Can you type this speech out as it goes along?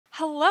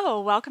Hello,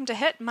 welcome to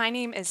HIIT. My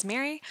name is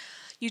Mary.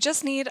 You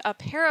just need a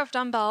pair of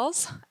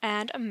dumbbells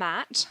and a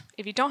mat.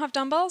 If you don't have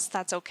dumbbells,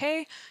 that's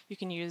okay. You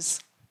can use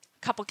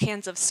a couple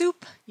cans of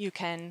soup. You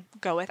can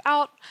go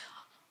without.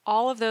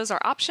 All of those are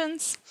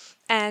options.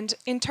 And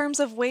in terms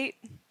of weight,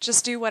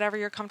 just do whatever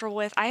you're comfortable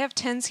with. I have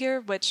 10s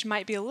here, which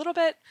might be a little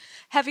bit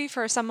heavy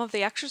for some of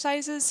the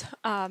exercises,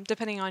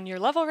 depending on your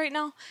level right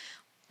now.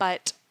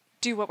 But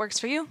do what works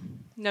for you.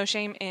 No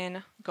shame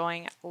in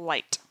going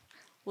light.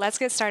 Let's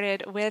get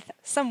started with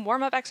some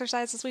warm-up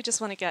exercises. We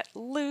just want to get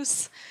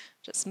loose,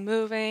 just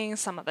moving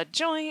some of the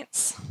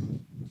joints.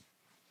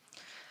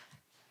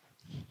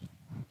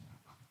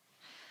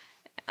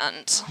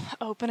 And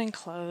open and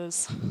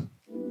close.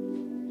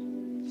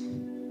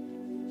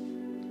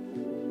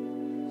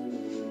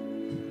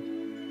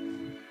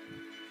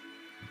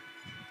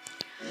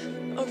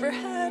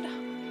 Overhead.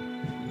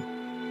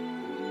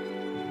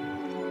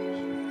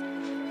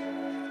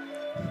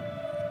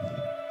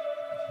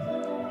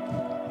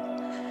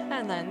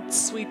 And then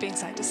sweeping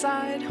side to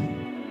side.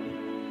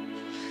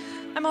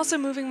 I'm also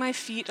moving my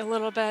feet a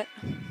little bit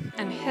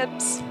and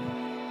hips.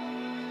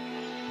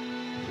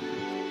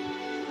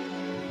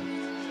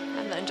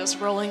 And then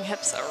just rolling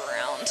hips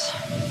around.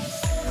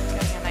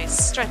 Getting a nice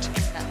stretch in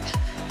the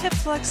hip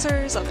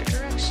flexors, other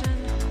direction.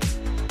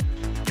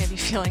 Maybe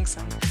feeling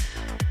some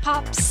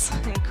pops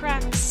and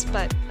cracks,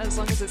 but as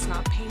long as it's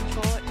not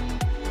painful, it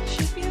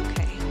should be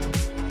okay.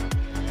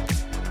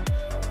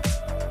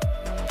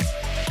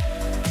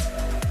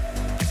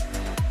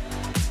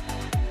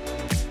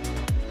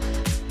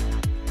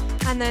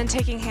 And then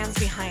taking hands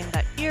behind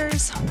the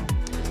ears,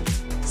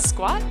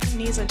 squat,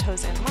 knees and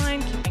toes in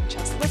line, keeping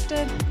chest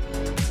lifted.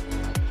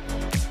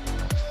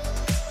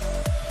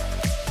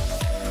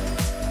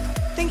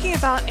 Thinking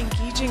about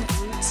engaging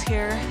glutes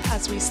here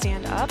as we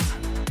stand up.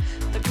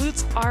 The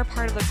glutes are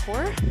part of the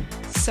core,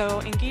 so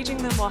engaging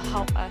them will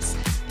help us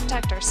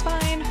protect our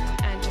spine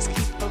and just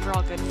keep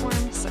overall good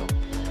form. So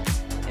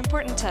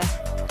important to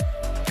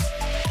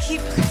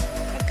keep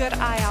a good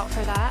eye out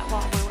for that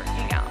while we're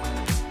working out.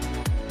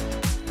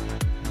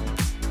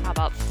 How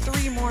about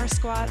 3 more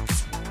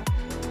squats?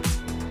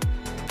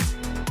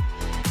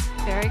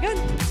 Very good.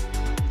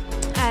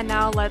 And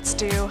now let's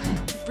do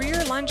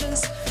rear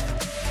lunges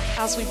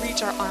as we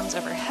reach our arms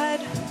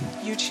overhead.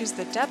 You choose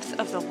the depth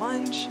of the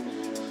lunge.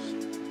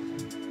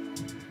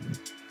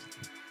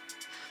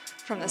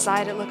 From the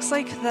side, it looks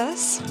like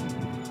this.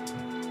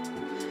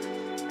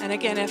 And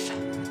again, if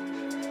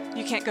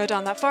you can't go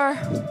down that far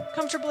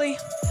comfortably,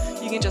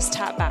 you can just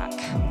tap back.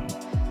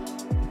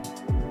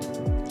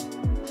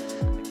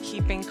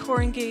 Keeping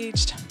core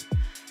engaged.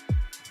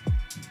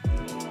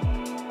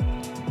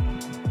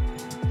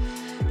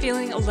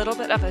 Feeling a little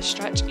bit of a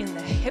stretch in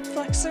the hip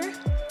flexor.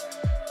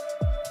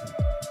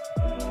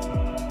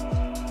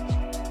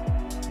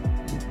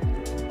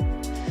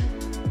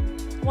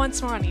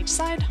 Once more on each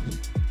side.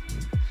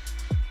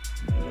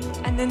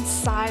 And then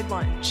side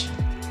lunge.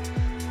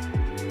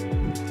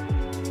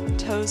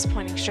 Toes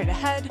pointing straight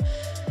ahead,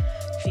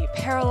 feet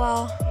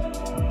parallel.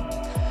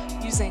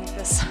 Using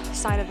this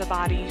side of the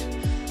body,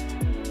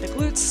 the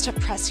glutes, to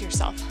press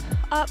yourself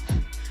up.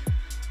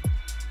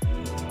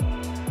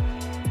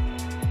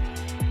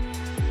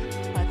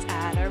 Let's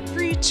add a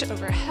reach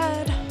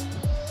overhead.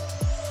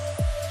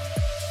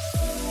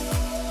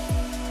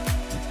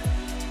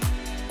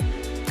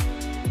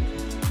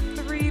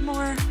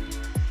 More.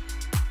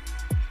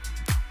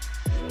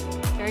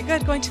 Very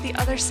good. Going to the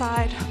other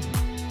side.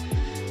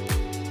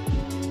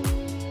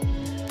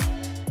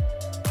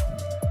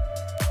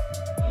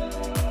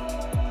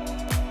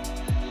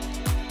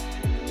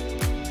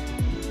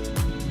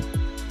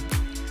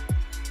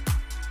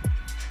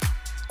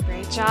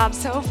 Great job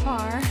so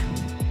far.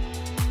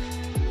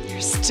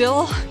 You're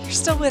still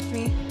with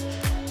me.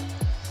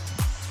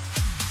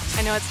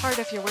 I know it's hard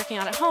if you're working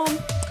out at home.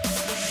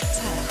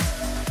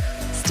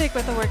 Stick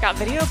with the workout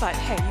video, but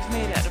hey, you've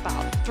made it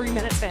about 3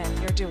 minutes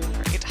in. You're doing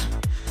great.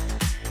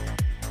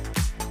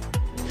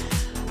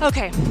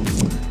 Okay,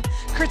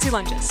 curtsy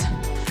lunges.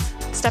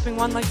 Stepping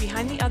one leg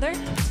behind the other,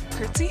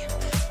 curtsy.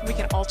 We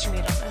can alternate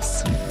on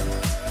this.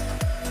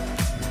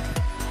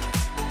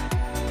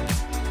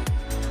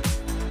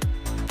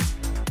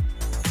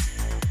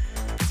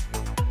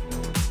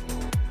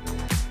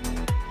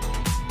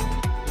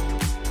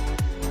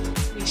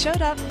 We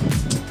showed up.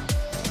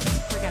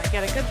 We're gonna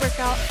get a good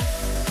workout.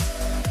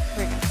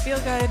 We're gonna feel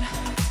good.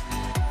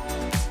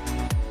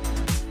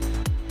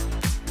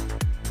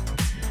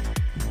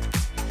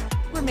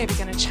 We're maybe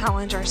gonna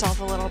challenge ourselves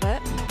a little bit,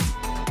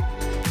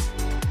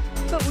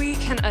 but we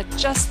can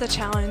adjust the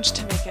challenge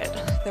to make it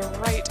the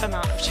right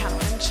amount of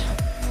challenge.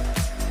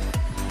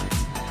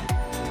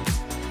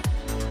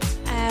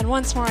 And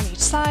once more on each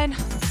side.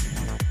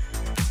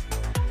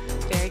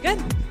 Very good.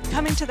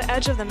 Coming to the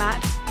edge of the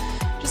mat,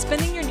 just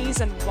bending your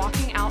knees and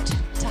walking out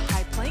to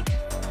high plank.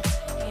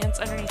 Hands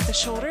underneath the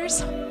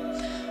shoulders.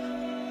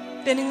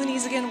 Bending the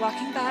knees again,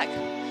 walking back.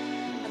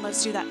 And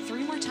let's do that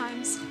 3 more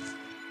times.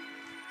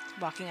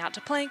 Walking out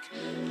to plank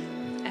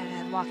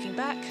and walking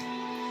back.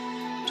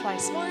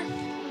 Twice more.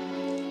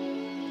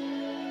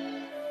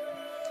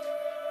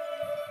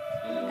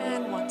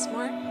 once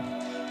more.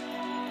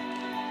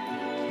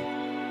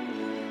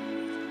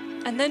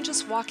 And then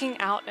just walking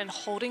out and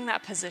holding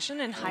that position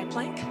in high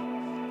plank.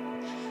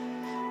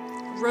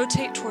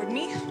 Rotate toward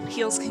me,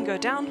 heels can go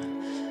down.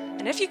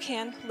 And if you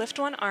can, lift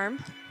one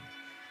arm.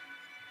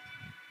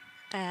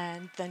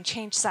 And then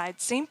change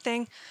sides, same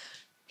thing.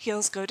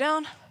 Heels go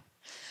down,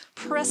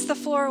 press the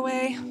floor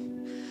away.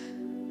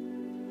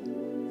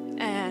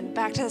 And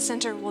back to the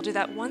center, we'll do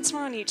that once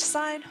more on each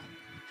side.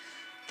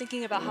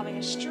 Thinking about having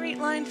a straight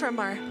line from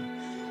our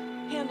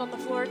hand on the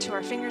floor to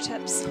our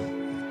fingertips.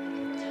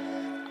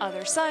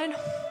 Other side.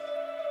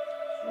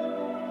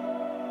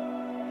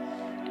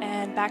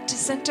 And back to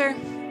center,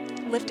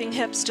 lifting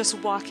hips, just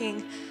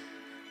walking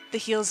the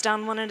heels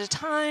down one at a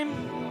time.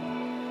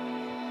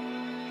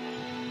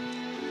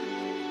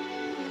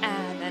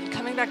 And then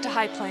coming back to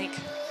high plank,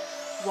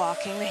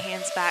 walking the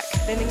hands back,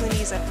 bending the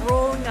knees and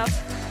rolling up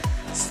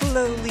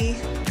slowly.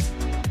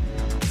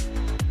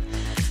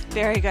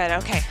 Very good.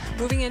 Okay,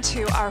 moving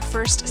into our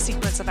first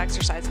sequence of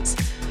exercises.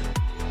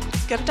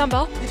 Get a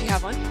dumbbell if you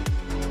have one.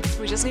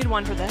 We just need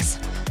one for this.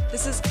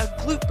 This is a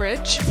glute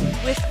bridge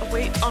with a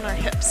weight on our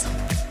hips.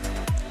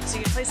 So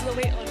you place the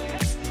weight on your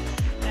hips,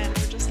 and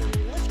we're just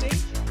lifting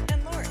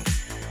and lowering.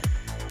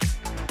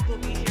 We'll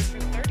be here for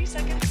 30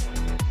 seconds.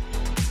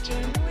 Join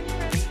me when you're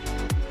ready.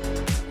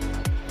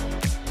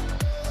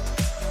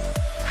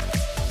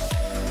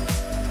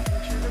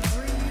 Make sure to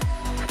breathe.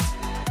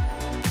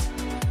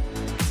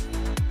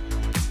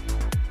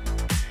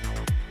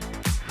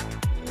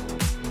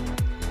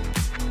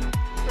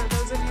 For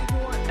those of you who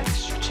want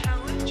extra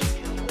challenge, you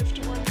can lift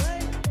one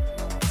leg.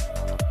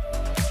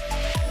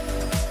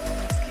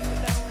 Just keep it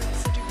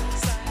balanced to do both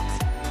sides.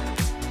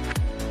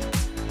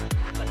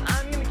 But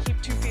I'm going to keep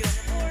 2 feet on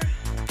the floor.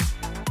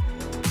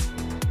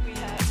 We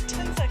have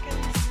 10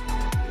 seconds.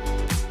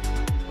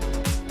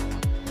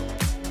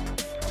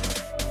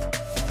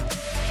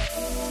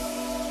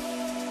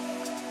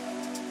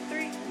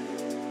 3,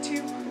 2,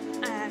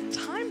 and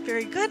time.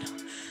 Very good.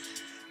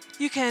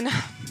 You can,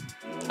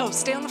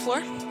 stay on the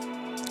floor.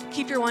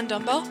 Keep your one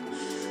dumbbell.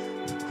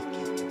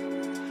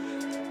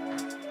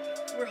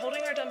 We're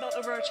holding our dumbbell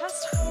over our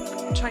chest,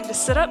 trying to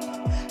sit up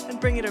and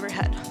bring it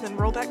overhead. Then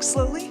roll back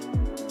slowly,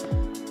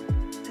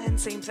 and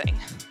same thing.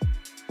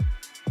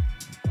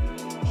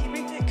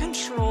 Keeping it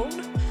controlled,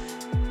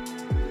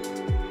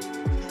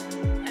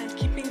 and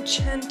keeping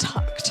chin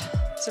tucked.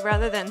 So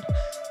rather than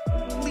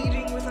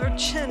leading with our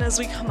chin as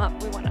we come up,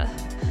 we want to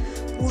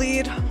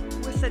lead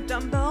with the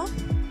dumbbell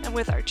and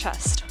with our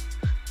chest.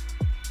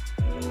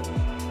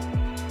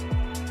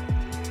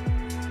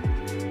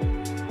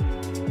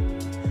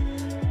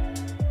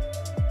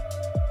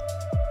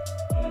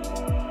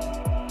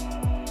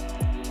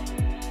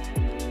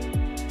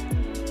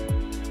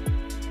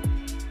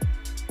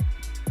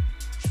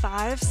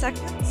 Five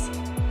seconds.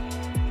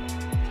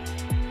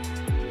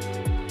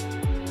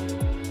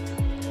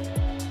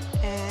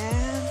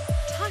 And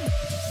time.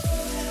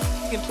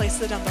 You can place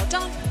the dumbbell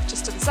down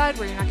just to the side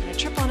where you're not going to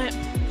trip on it.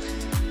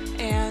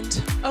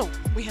 And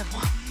we have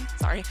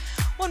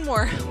one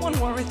more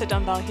with the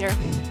dumbbell here.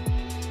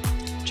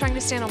 Trying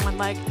to stand on one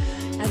leg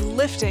and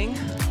lifting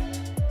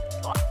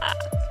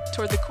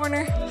toward the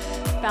corner,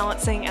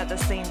 balancing at the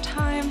same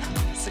time.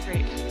 It's a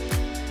great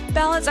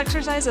balance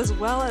exercise as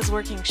well as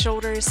working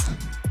shoulders.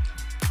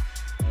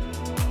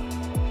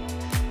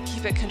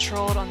 Keep it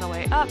controlled on the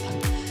way up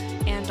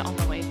and on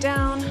the way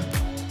down.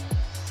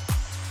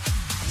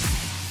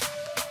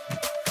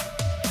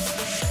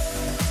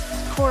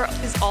 Core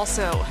is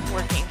also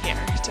working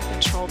here to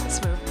control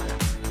this movement.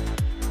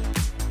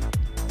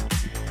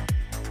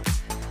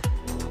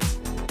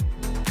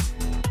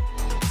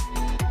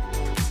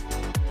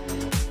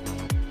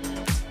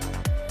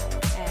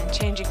 And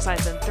changing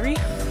sides in 3,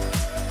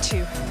 2,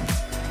 and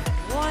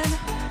 1.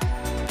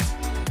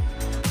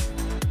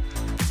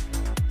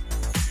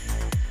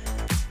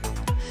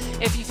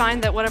 If you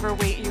find that whatever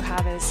weight you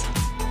have is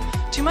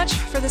too much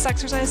for this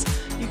exercise,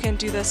 you can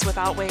do this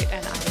without weight,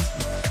 and I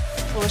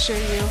will assure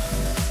you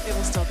it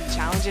will still be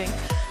challenging,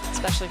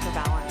 especially for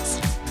balance.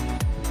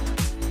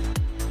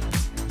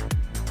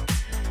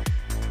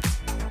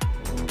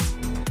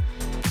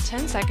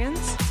 Ten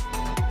seconds.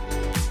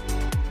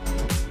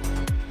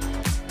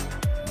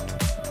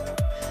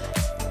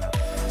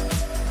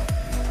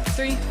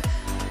 3,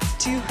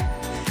 2,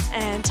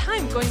 and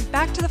time. Going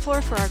back to the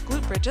floor for our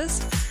glute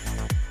bridges.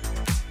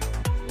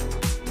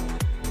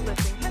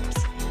 Lifting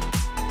hips.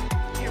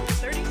 Here for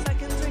 30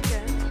 seconds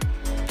again.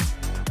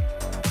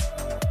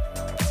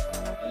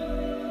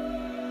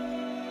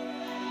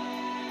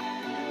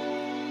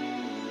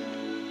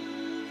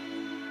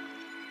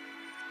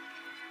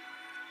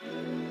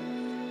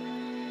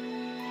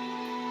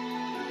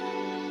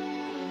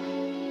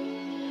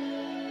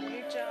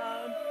 Good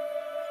job.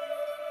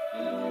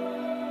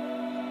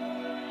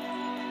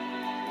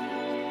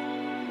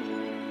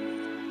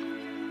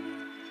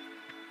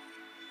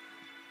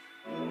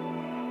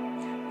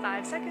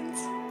 5 seconds.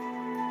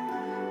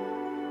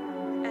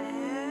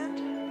 And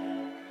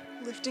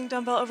lifting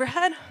dumbbell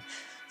overhead.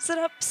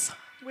 Sit-ups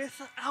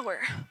with our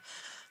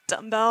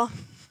dumbbell.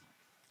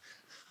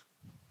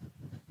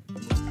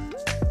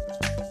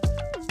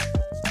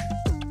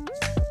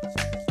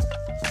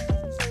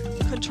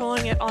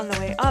 controlling it on the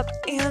way up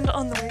and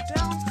on the way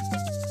down.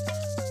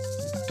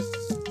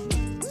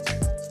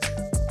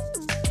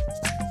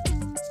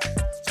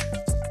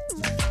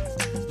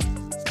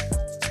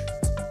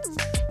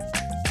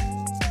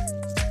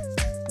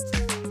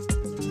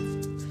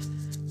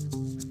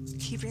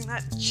 Keeping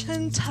that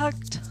chin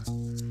tucked.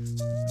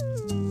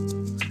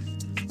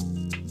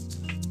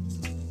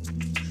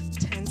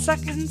 10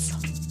 seconds.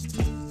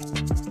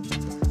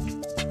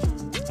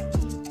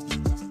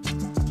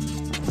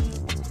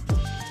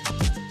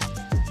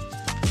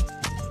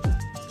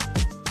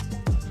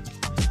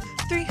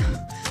 3,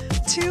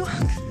 2,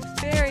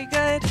 very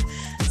good.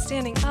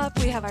 Standing up,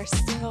 we have our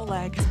single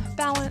leg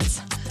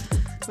balance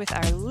with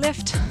our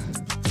lift.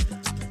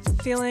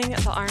 Feeling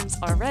the arms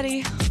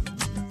already.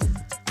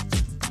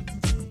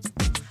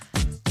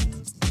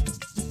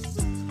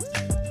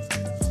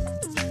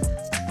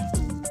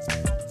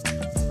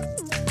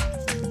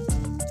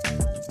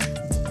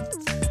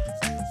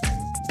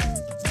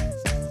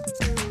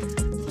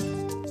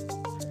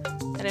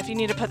 And if you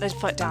need to put the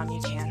foot down,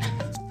 you can.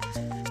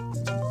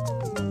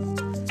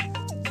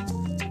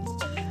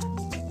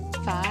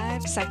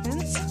 5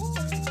 seconds.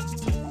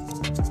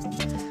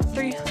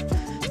 3,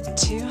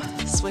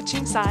 2,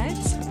 switching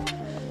sides.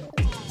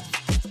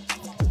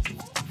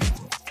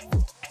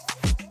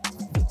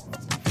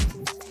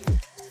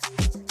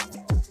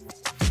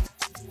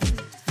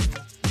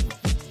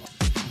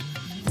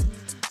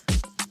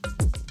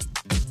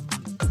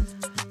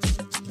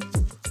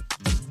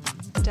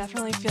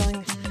 Definitely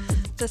feeling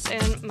this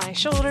in my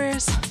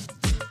shoulders.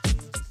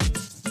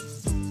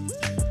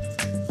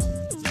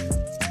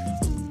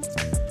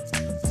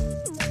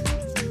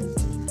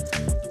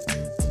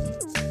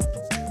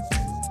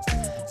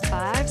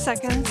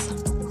 Seconds.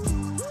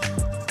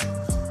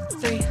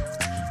 3,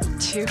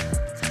 2,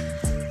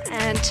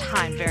 and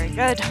time. Very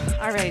good.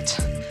 All right.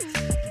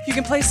 You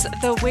can place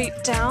the weight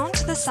down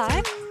to the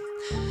side.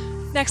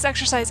 Next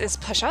exercise is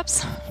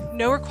push-ups.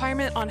 No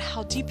requirement on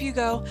how deep you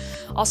go.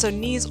 Also,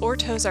 knees or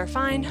toes are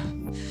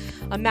fine.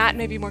 A mat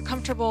may be more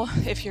comfortable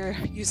if you're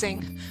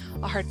using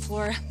a hard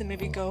floor, then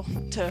maybe go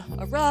to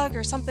a rug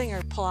or something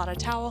or pull out a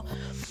towel.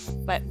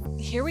 But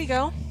here we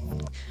go.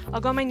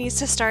 I'll go on my knees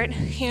to start.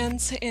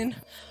 Hands in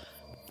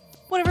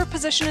whatever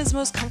position is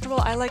most comfortable.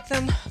 I like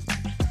them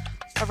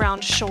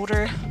around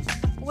shoulder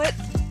width.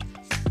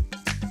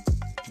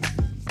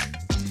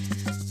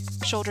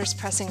 Shoulders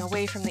pressing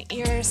away from the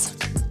ears.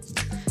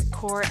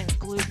 Core and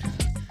glute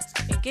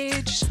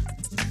engaged.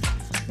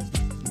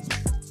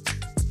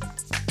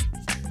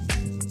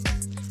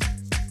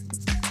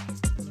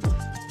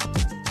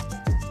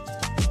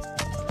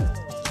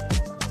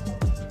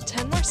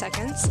 More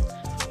seconds.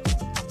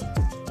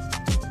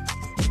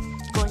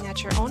 Going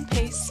at your own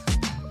pace.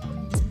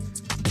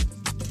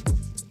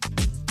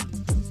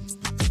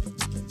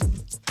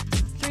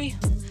 3,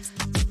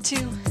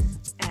 2,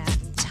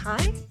 and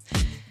time.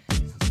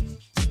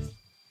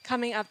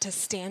 Coming up to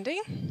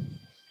standing.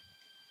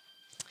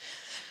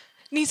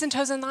 Knees and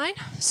toes in line,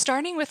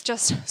 starting with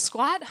just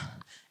squat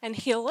and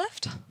heel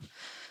lift.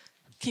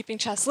 Keeping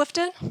chest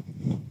lifted.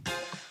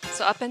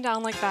 So up and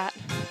down like that.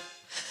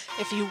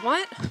 If you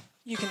want,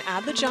 you can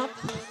add the jump,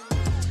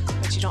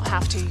 but you don't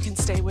have to. You can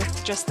stay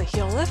with just the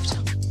heel lift.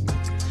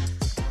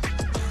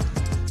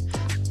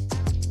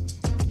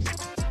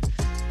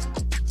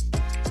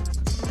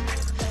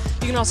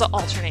 You can also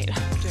alternate,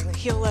 doing the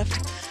heel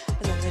lift,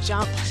 and then the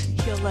jump,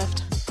 heel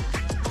lift,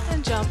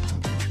 and jump.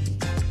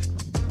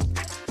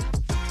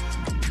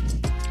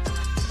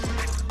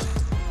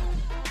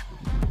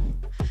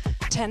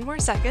 Ten more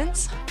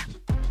seconds.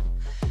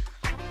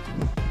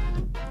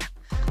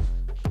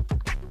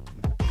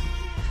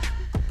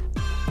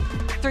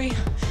 3,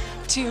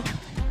 2,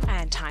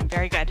 and time.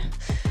 Very good.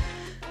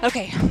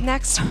 Okay,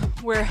 next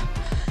we're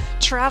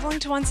traveling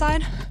to one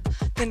side,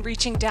 then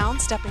reaching down,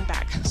 stepping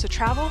back. So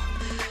travel,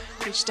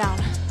 reach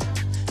down,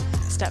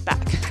 step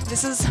back.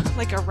 This is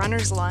like a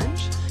runner's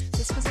lunge,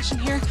 this position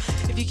here.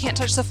 If you can't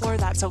touch the floor,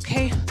 that's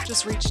okay.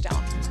 Just reach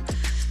down.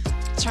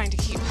 Trying to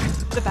keep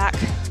the back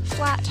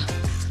flat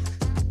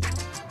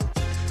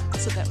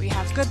so that we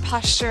have good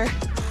posture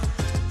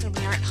and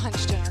we aren't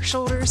hunched in our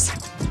shoulders.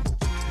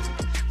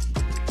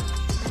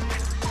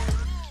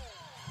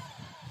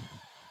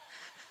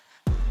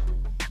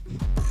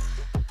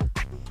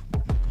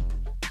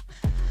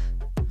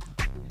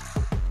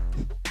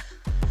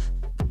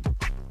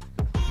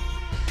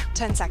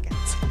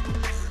 Seconds.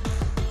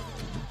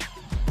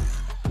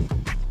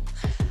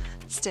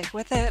 Stick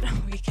with it.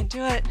 We can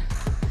do it.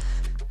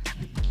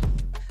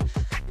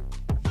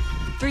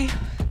 3,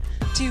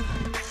 2,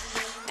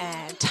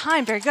 and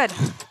time. Very good.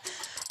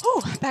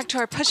 Ooh, back to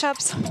our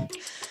push-ups.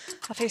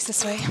 I'll face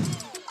this way.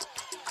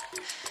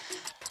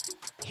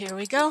 Here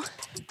we go.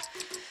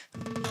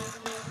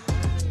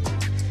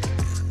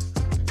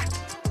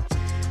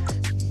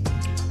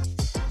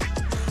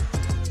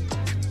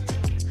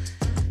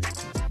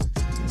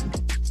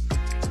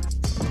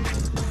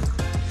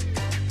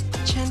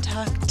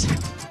 Tucked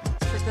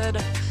for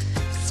good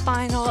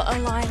spinal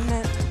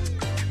alignment.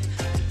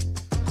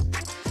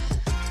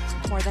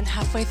 More than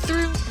halfway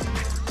through.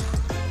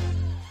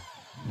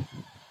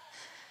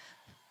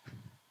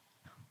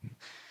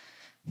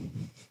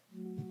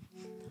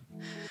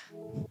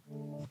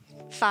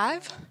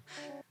 5,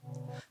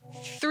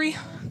 3,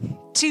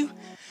 2,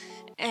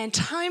 and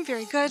time.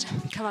 Very good.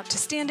 Come up to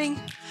standing,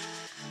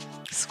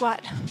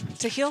 squat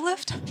to heel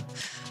lift,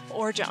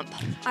 or jump.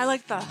 I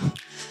like the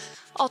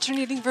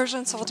alternating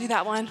version, so I'll do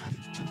that one,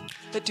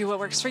 but do what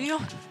works for you.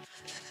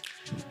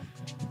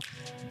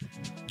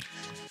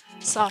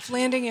 Soft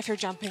landing if you're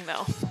jumping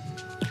though.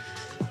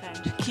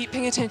 And keep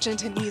paying attention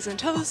to knees and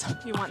toes.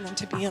 You want them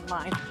to be in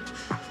line.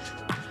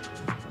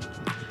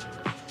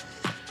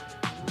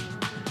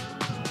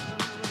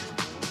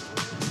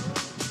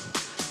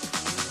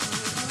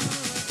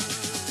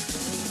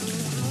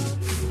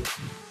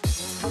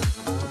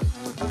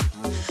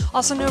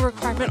 Also, no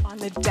requirement on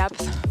the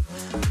depth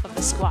of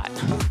the squat.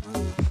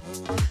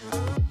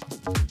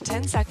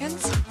 10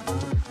 seconds.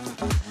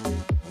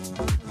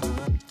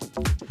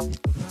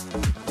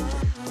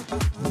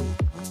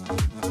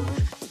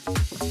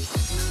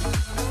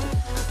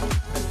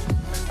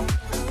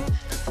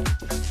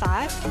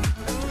 Five,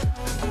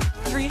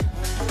 3,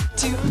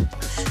 2,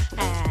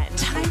 and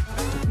time.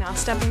 Now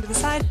stepping to the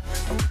side,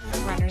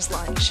 runner's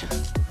lunge.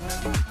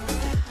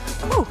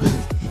 Whew.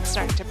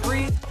 Starting to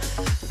breathe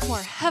more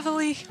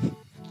heavily.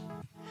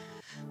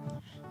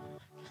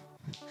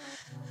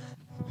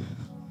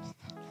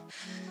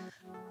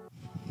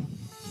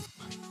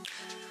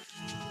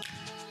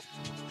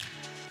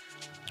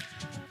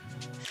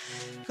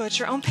 Go at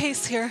your own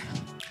pace here.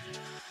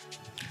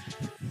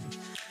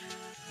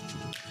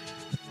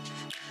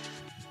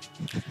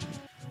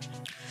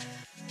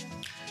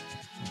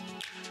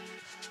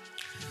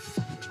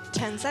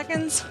 Ten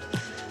seconds.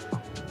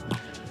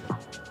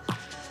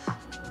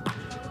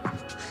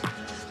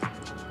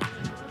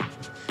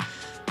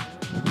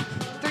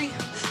 3,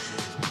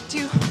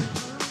 2,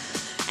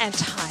 and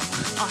time.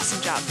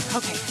 Awesome job.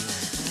 Okay.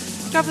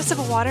 Grab a sip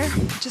of water.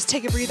 Just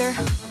take a breather.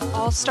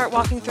 I'll start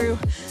walking through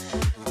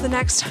the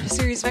next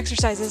series of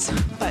exercises,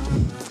 but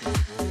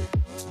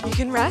you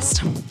can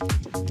rest.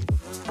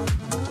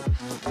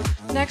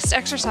 Next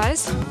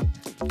exercise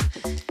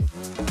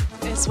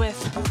is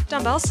with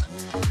dumbbells.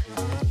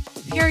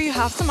 Here you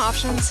have some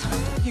options.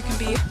 You can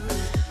be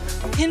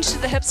hinged to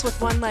the hips with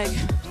one leg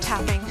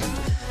tapping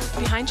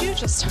behind you,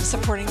 just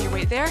supporting your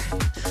weight there,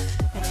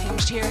 and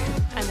hinged here,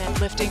 and then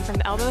lifting from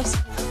the elbows.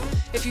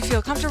 If you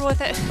feel comfortable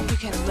with it, you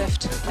can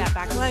lift that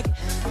back leg,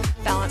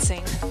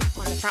 balancing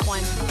on the front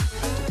one.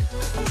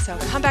 So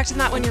come back to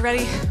that when you're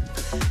ready.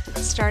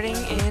 Starting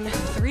in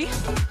 3,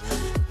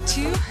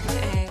 2,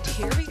 and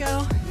here we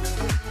go.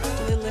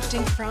 Really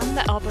lifting from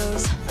the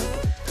elbows.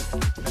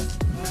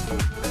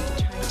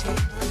 Trying to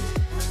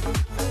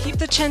keep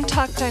the chin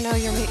tucked. I know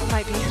you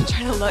might be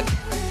trying to look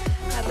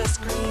at the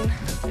screen,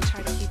 but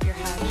try to keep your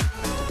head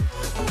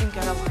in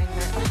good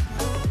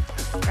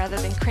alignment rather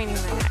than craning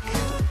the neck.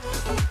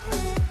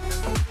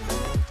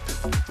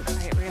 All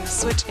right, we're going to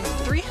switch in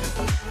 3,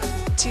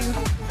 2,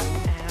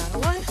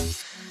 and 1.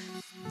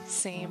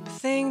 Same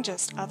thing,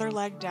 just other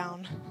leg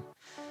down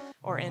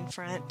or in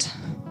front.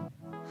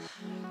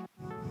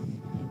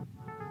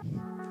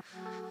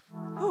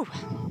 Ooh.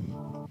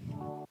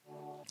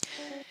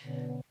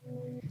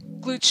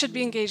 Glutes should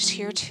be engaged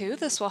here too.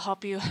 This will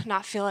help you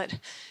not feel it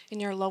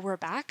in your lower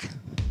back.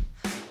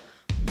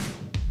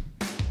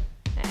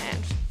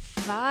 And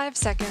 5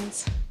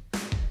 seconds.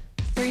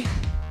 3,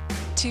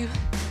 2,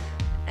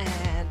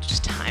 and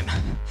just time.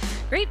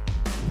 Great.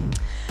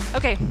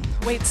 Okay,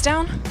 weights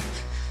down.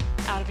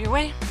 Out of your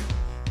way.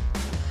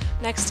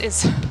 Next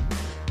is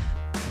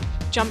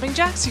jumping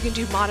jacks. You can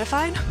do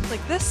modified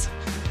like this,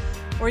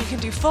 or you can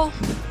do full,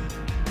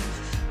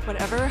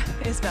 whatever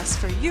is best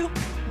for you.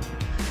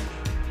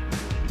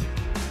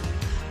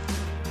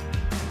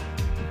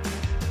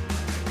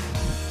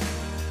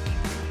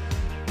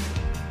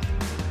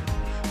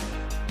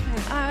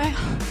 And I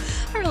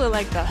really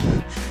like the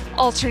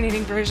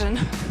alternating version.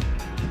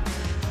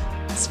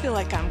 I just feel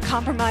like I'm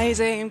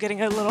compromising. I'm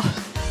getting a little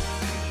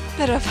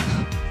bit of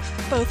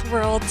both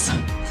worlds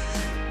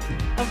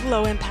of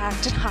low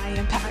impact and high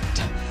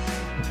impact.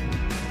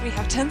 We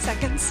have 10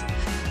 seconds.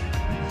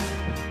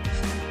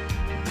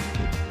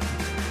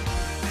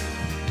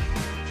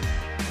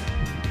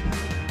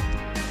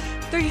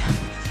 3,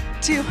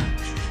 2,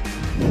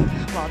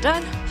 well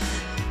done.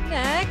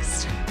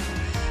 Next,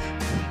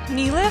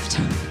 knee lift,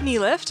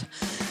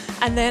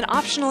 and then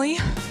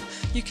optionally,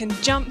 you can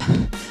jump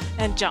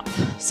and jump.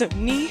 So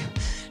knee,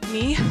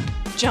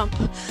 jump,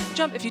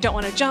 jump. If you don't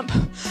want to jump,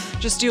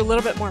 just do a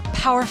little bit more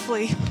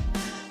powerfully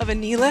of a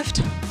knee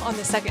lift on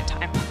the second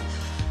time.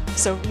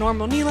 So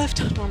normal knee lift,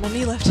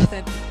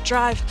 then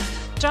drive,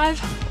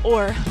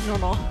 or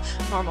normal,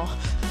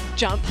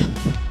 jump,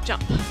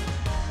 jump.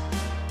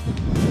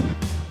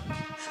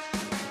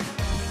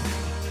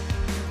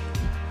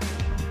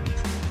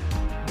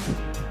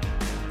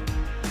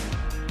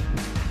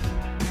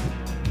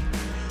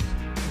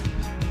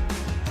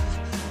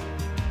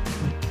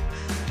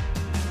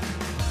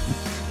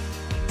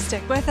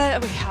 Stick with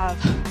it. We have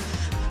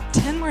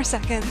 10 more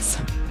seconds.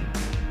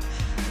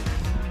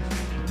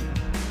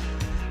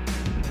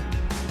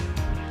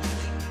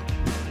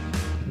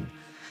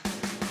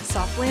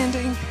 Soft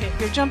landing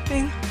if you're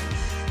jumping.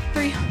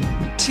 3,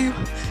 2,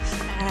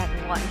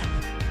 and 1.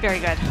 Very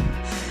good.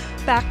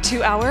 Back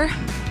to our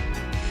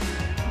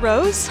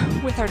rows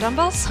with our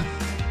dumbbells.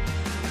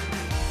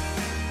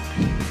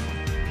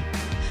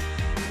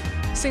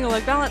 Single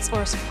leg balance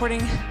or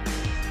supporting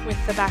with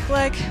the back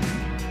leg,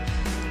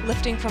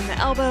 lifting from the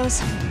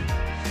elbows,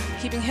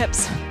 keeping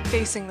hips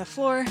facing the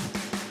floor.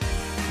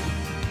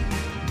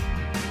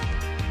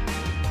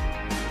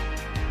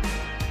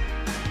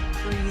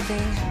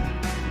 Breathing.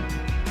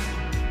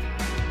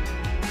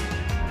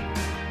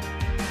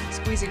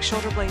 Squeezing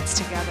shoulder blades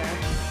together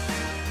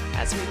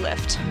as we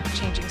lift,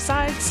 changing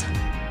sides.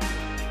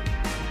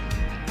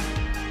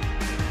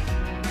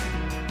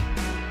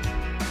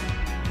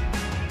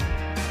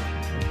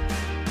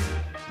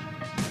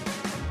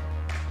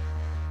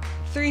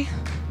 Three,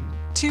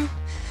 2,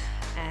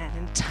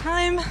 and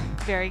time.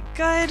 Very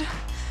good.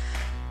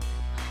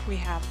 We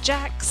have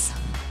jacks.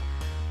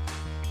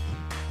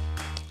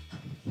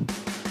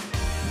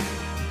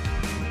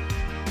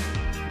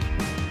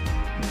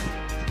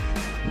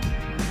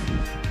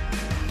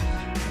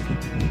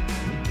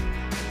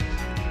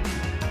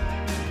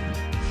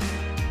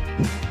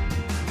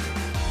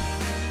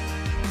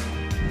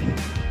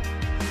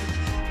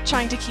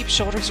 Trying to keep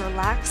shoulders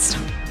relaxed.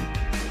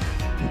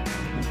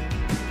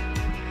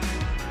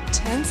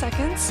 10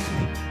 seconds.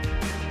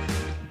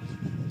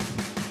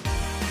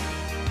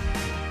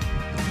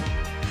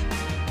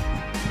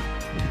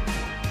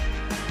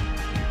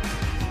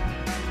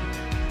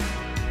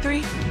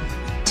 Three,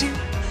 2,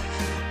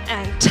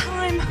 and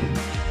time.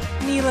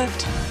 Knee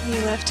lift,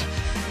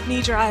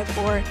 knee drive,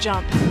 or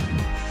jump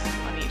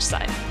on each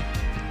side.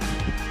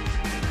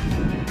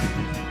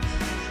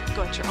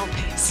 Go at your own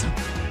pace.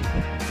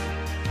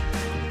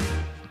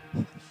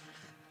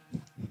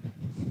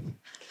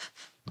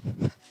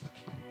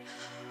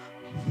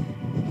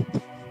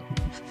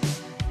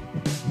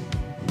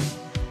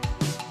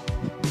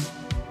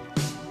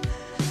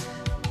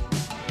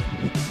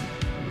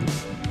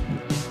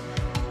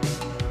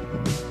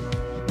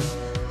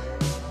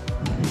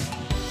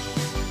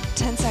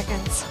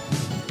 Seconds.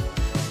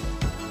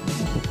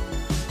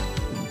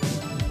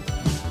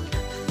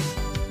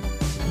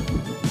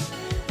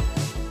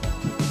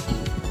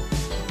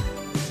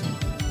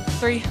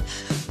 Three,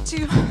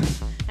 2,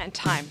 and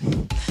time.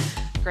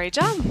 Great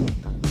job.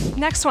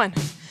 Next one.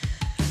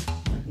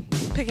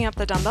 Picking up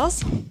the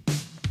dumbbells.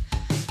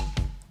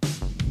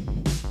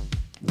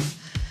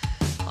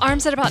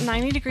 Arms at about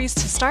 90 degrees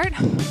to start.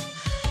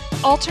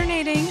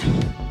 Alternating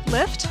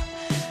lift.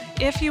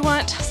 If you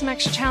want some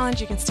extra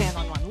challenge, you can stand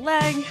on one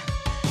leg.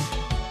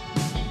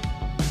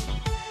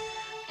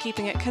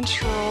 Keeping it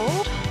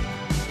controlled.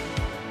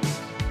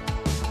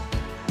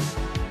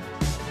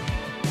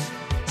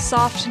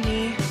 Soft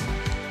knee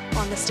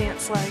on the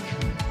stance leg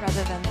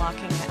rather than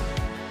locking it.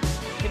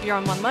 If you're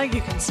on one leg,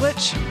 you can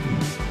switch.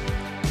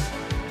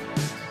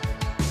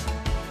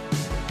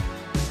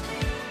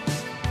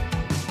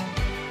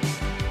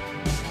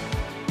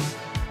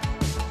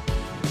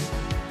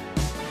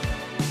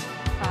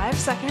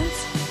 Seconds.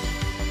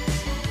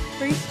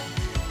 3,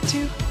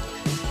 2,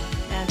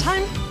 and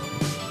time.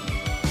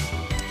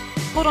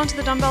 Hold on to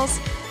the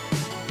dumbbells.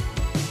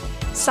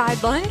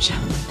 Side lunge,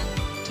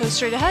 toes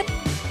straight ahead,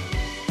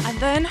 and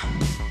then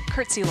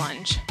curtsy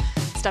lunge,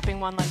 stepping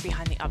one leg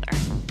behind the other.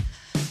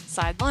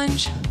 Side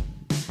lunge,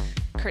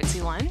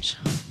 curtsy lunge.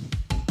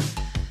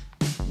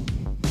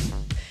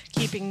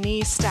 Keeping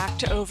knees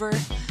stacked over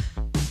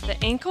the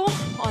ankle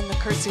on the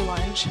curtsy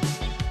lunge.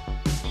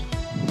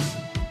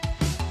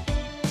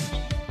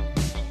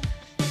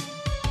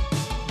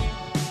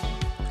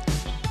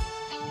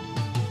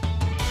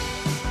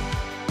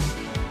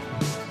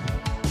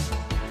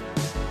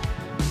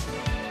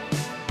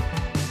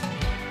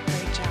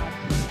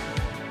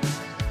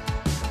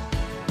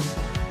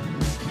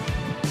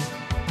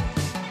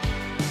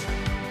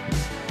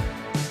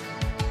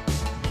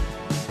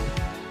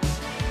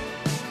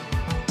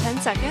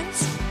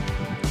 Seconds.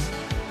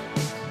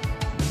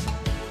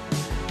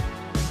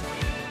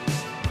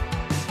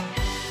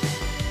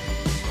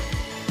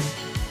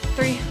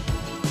 3,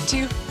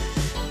 2,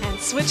 and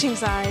switching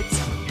sides.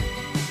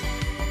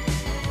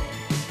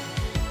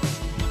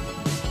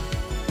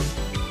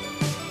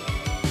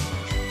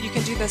 You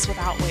can do this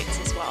without weights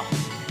as well.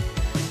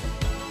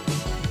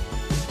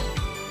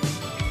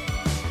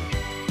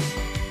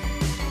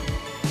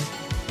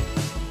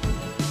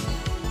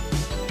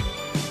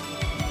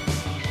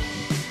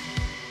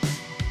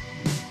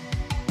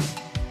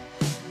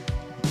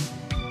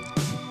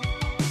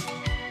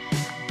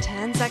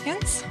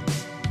 Seconds.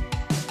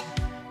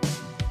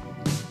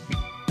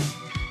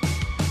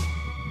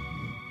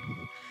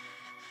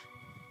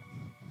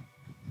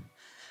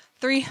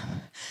 3,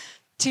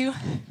 2,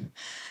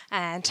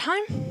 and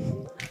time.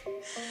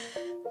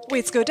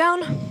 Weights go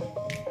down.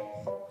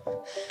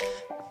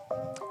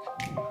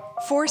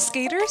 4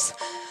 skaters,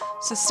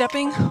 so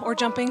stepping or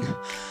jumping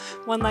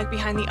one leg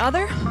behind the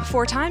other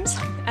 4 times,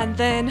 and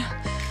then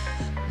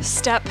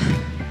step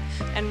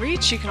and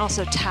reach. You can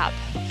also tap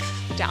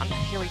down.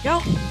 Here we go.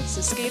 So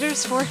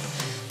skaters for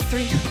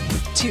 3,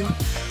 2,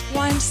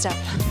 1, step,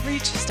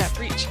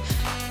 reach.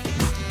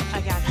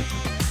 Again.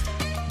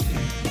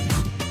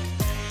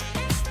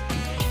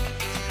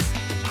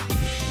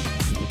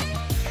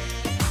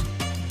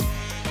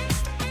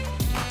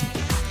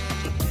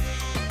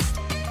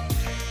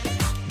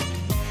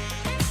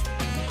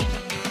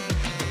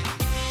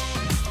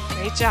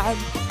 Great job.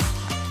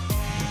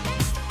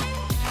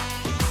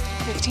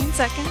 15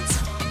 seconds.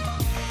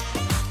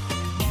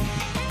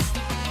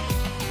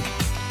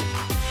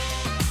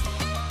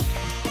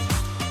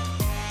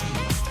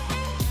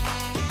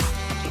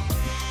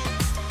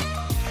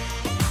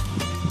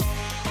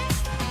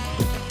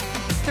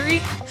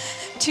 Three,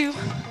 2,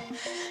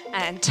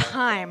 and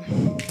time.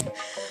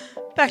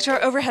 Back to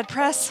our overhead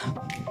press.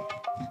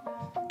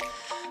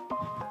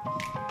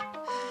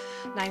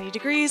 90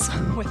 degrees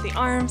with the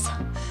arms.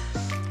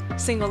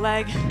 Single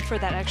leg for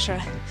that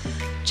extra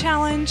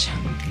challenge.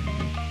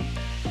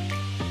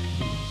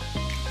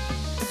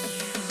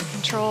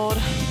 Controlled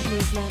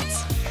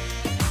movements.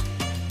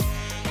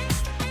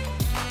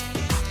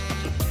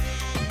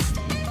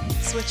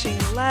 Switching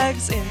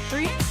legs in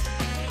 3,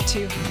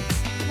 2,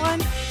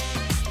 1.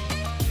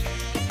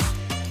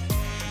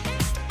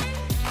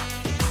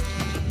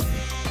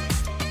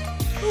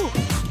 Ooh.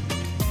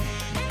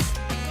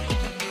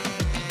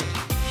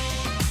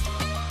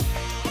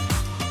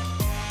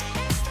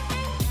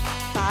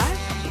 5,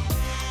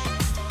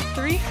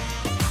 3,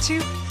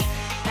 2,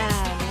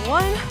 and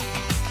 1.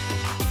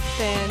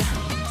 Then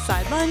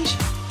side lunge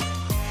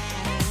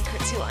and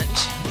curtsy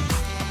lunge.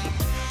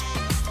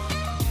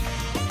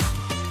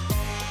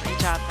 Great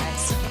job,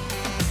 guys.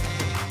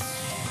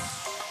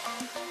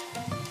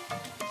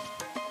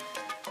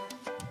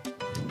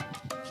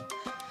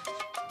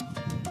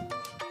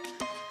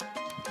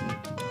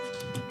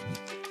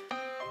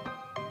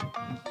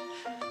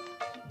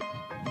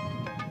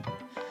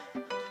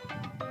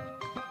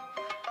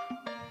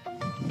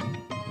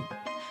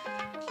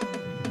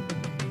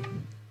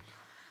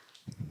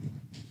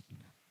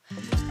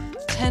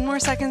 More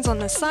seconds on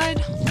this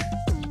side.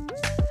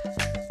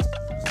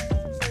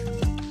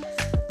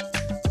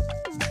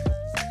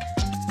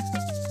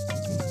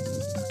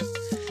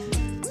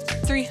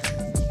 3,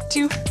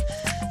 2,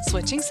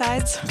 switching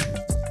sides.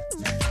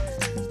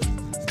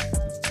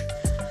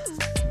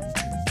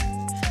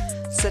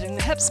 Sitting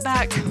the hips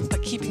back,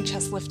 but keeping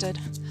chest lifted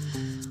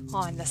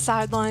on the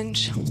side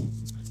lunge.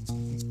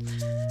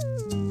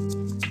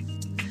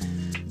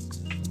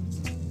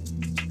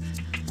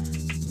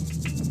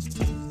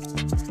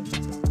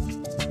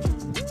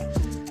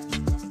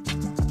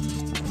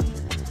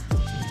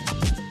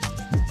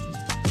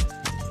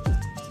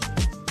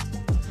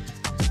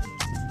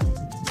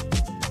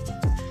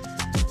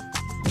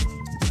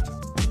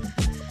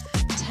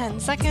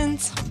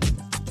 Seconds.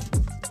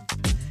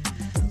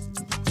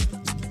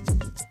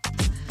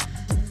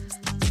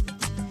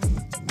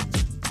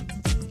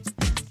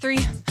 3,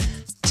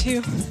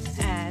 2,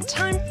 and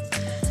time.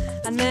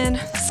 And then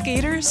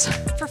skaters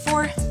for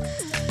 4,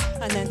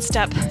 and then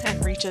step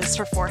and reaches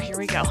for 4. Here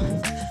we go.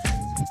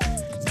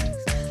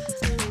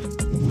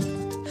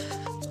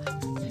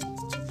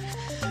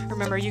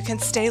 Remember, you can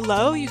stay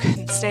low, you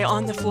can stay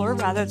on the floor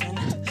rather than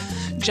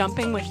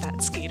jumping with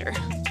that skater.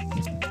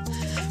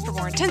 For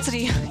more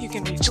intensity, you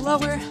can reach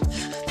lower,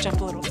 jump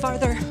a little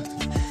farther,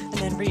 and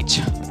then reach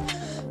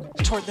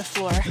toward the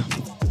floor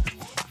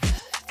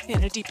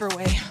in a deeper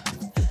way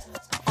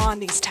on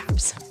these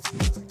taps.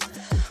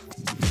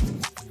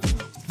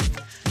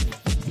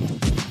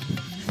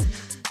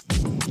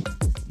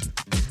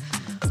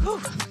 Whew,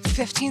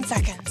 15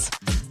 seconds.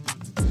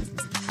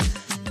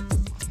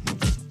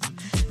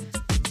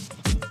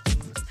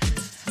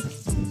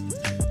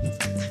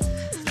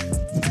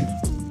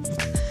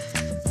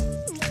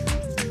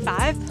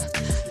 5,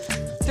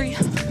 3,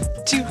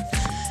 2,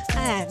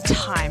 and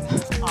time.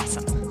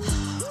 Awesome.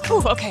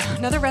 Ooh, okay,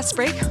 another rest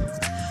break.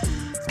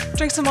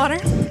 Drink some water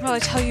while I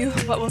tell you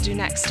what we'll do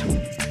next.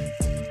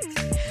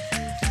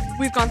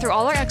 We've gone through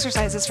all our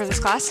exercises for this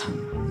class.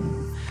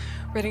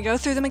 We're gonna go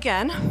through them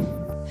again,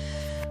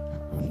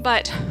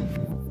 but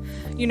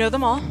you know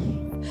them all,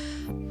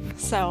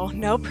 so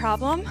no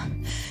problem.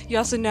 You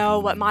also know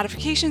what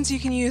modifications you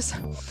can use,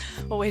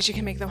 what ways you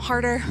can make them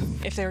harder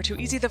if they were too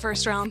easy the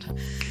first round.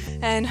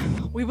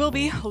 And we will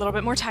be a little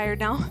bit more tired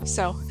now,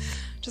 so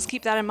just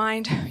keep that in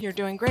mind. You're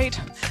doing great.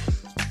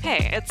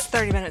 Hey, it's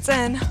 30 minutes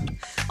in,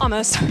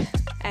 almost,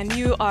 and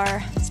you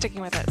are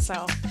sticking with it,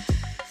 so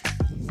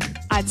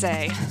I'd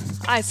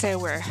say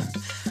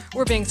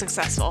we're being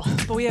successful,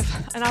 but we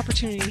have an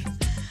opportunity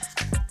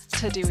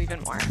to do even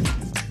more.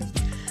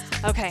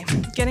 Okay,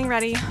 getting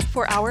ready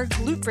for our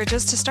glute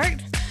bridges to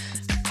start.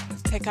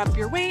 Pick up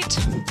your weight,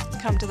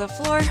 come to the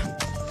floor.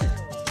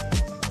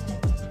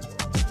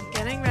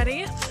 Getting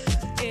ready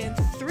in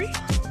 3,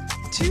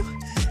 2,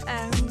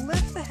 and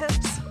lift the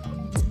hips.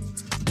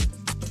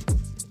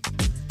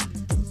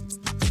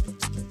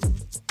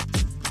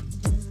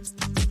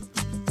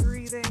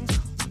 Breathing.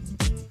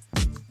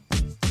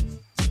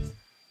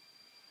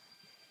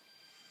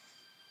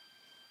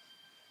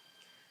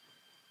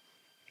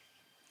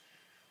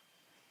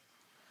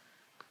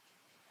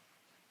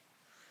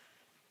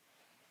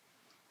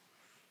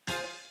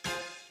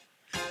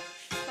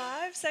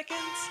 5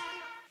 seconds.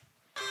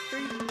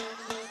 3,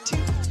 2,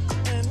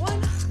 and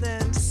 1.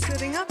 Then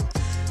sitting up,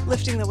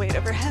 lifting the weight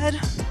overhead,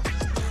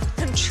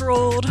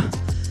 controlled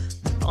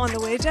on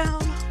the way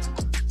down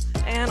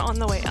and on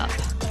the way up.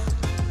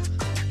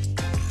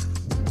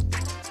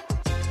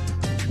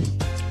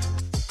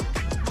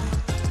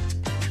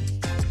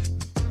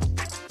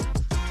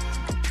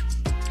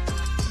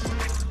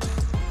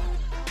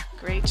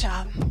 Great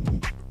job.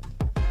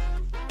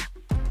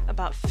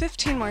 About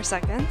 15 more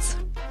seconds.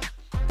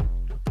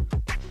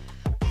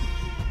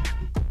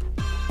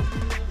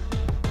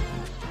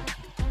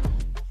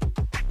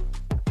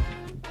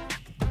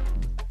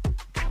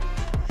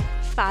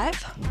 5,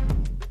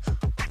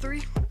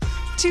 3,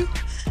 2,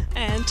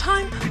 and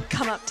time.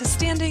 Come up to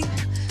standing,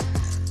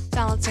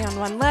 balancing on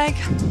one leg,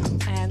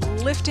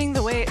 and lifting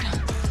the weight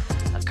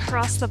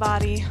across the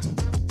body.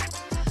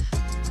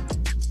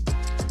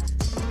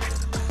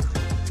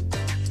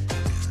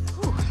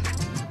 Whew.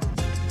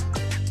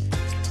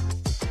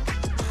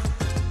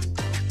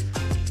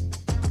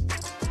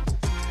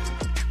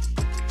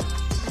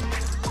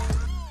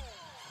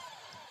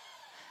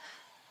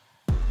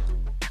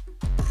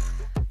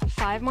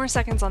 Five more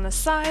seconds on this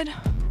side.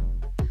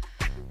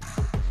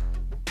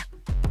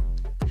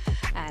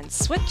 And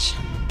switch.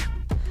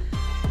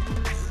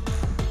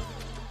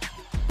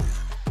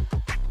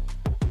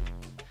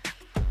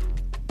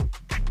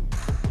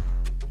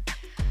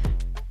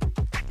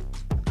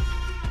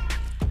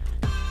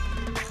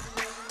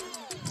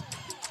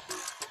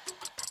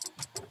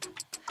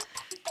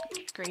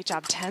 Great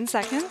job, 10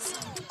 seconds.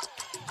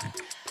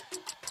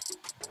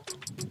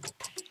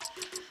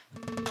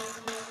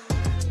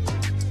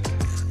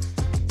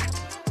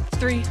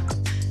 3,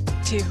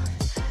 2,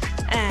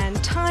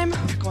 and time.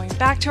 Going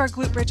back to our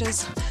glute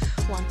bridges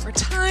one more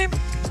time.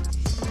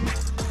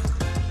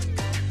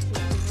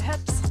 Lifting the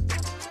hips.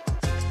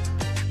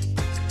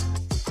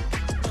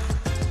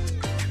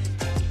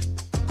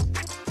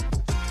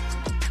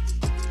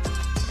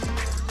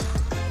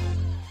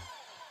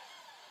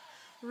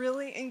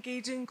 Really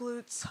engaging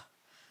glutes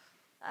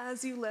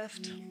as you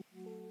lift.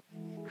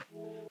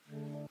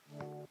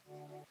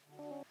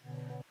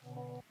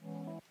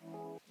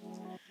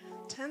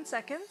 Ten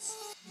seconds.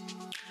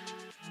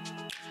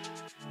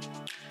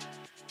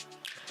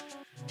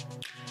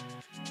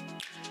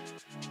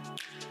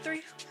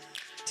 3,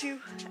 2,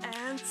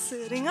 and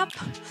sitting up.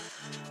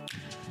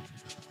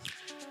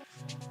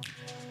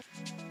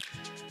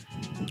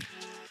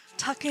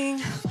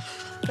 Tucking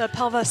the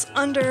pelvis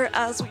under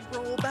as we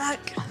roll back.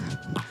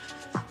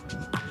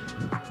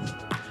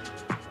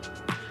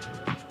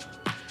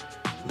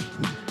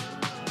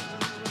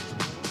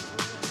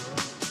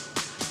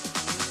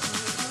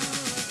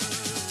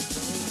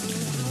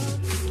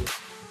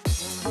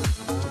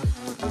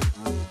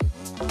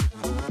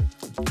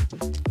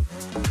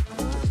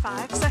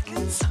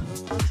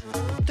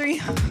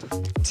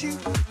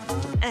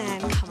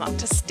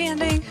 To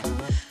standing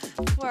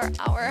for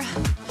our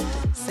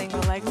single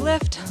leg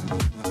lift.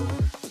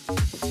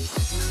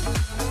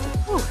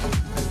 Whew.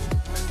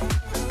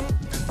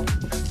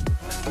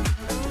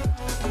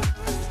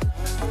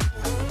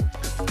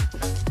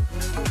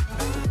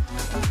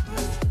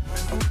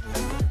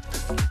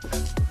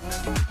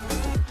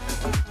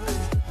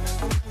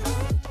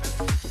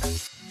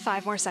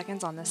 Five more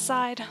seconds on this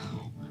side.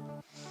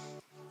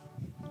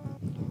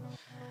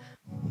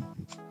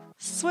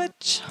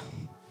 Switch.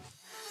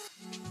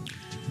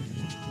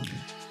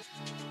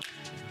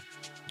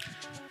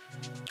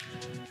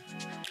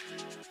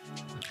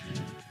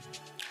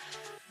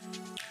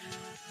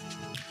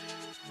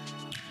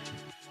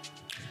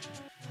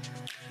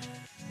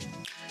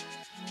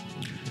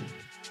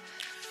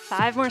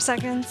 Five more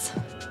seconds.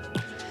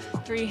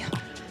 3,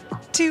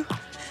 2,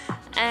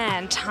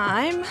 and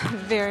time.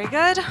 Very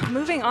good.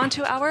 Moving on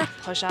to our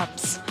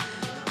push-ups.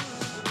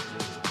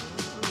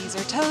 Knees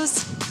or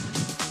toes.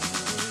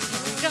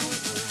 Here we go.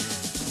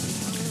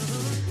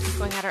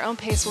 Going at our own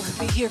pace, we'll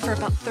be here for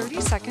about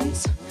 30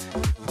 seconds.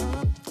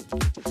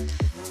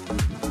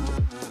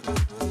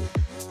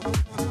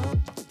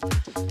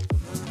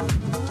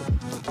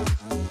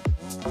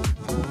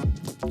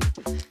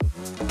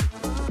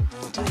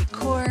 Tight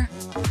core.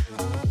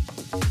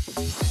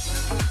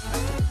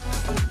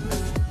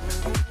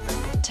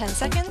 10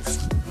 seconds.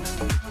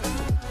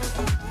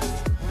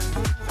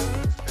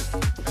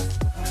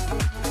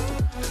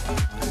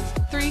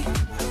 3,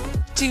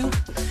 2,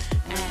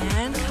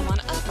 and come on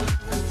up.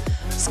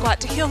 Squat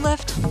to heel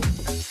lift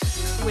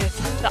with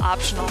the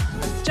optional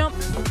jump.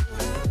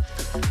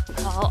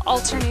 I'll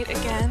alternate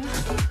again.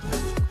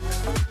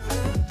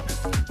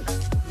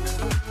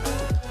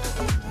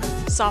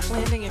 Soft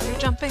landing if you're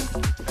jumping.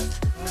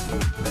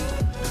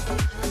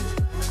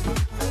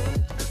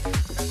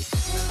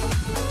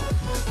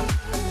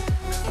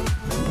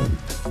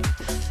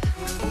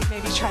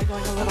 Maybe try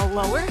going a little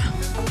lower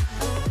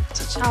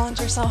to challenge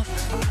yourself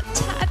a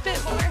tad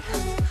bit more.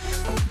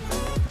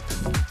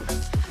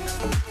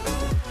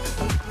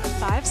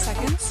 5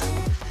 seconds.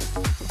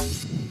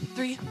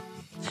 3,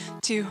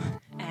 2,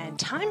 and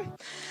time.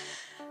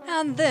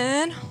 And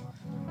then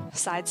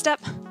side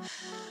step,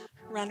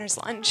 runner's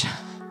lunge,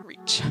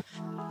 reach.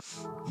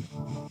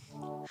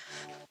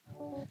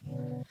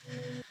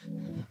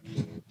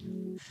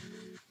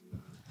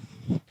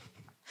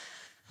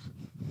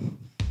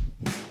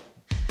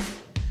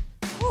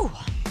 Whew.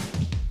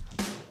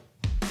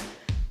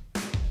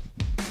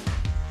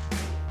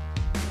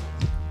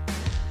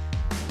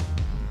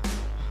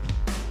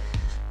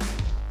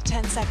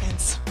 10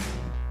 seconds.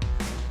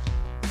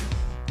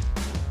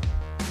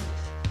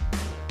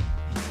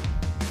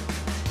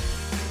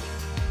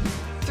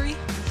 3,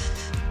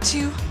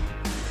 2,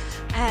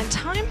 and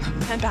time.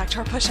 And back to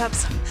our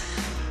push-ups.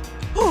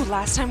 Ooh,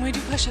 last time we do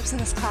push-ups in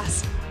this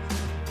class.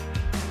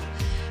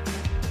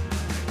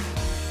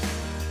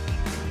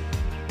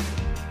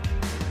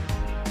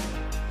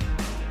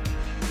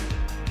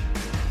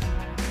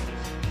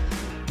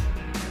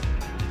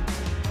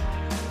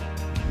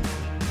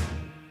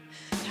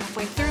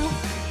 Halfway through.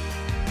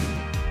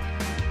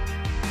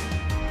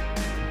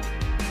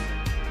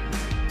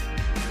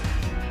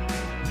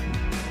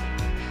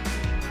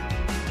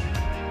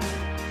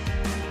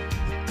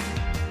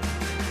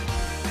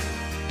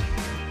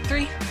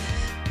 Three,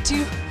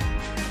 2,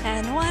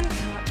 and 1.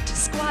 Come up to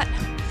squat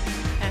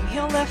and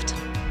heel lift.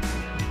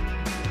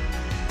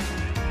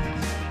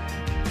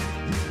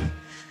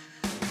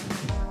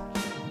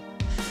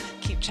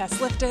 Keep chest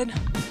lifted.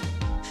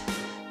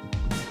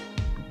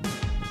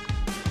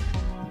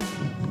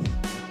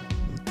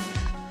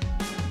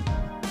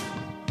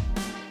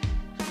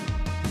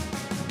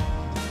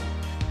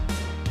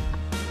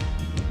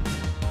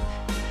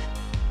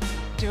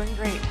 Doing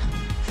great.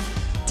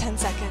 10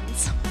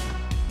 seconds.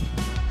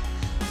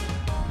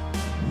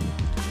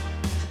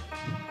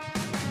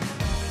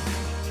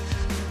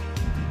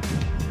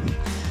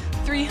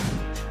 3,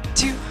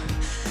 2,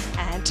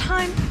 and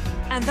time.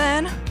 And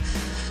then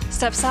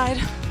step side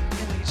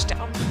and reach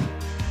down.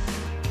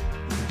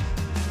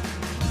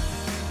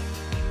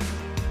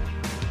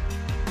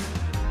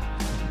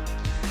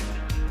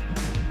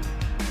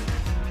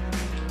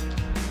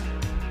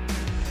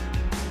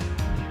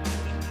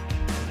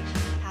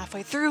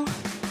 Halfway through.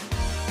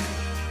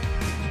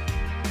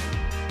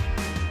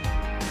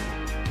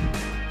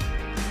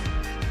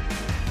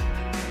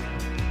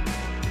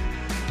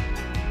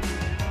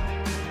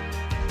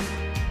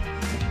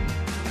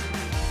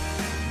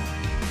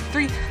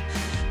 Three,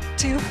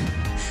 2,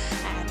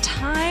 and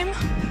time.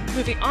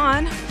 Moving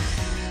on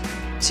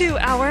to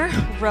our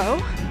row.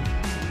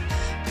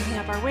 Picking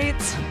up our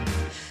weights.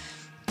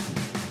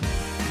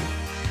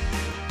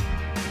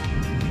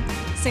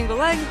 Single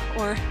leg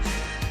or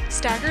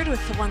staggered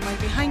with the one leg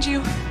behind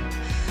you.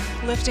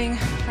 Lifting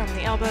from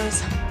the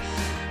elbows.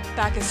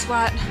 Back is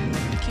flat.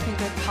 Keeping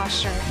good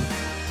posture.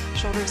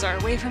 Shoulders are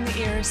away from the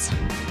ears.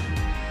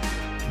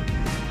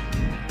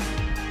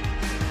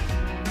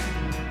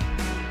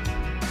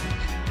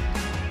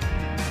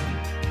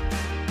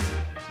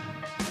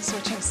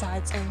 Switching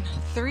sides in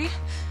 3,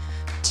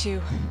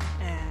 2,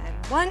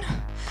 and 1.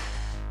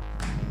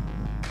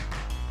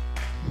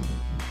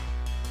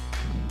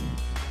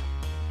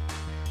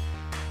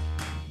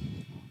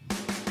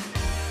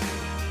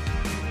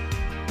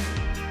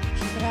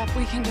 Keep it up.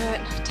 We can do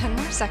it 10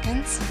 more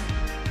seconds.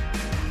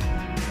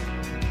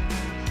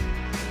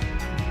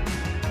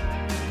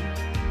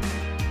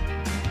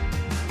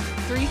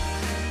 3,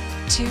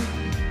 2,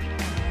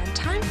 and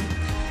time.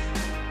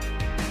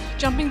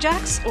 Jumping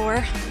jacks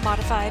or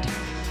modified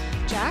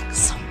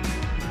jacks.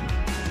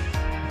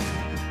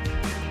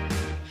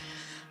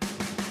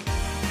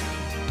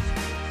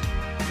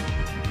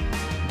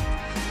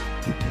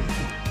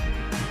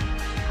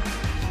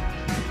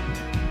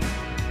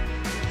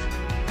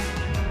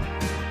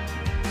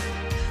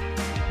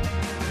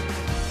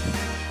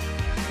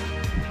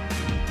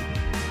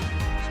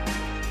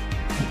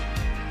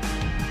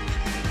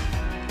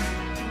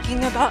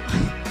 Thinking about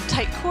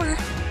tight core.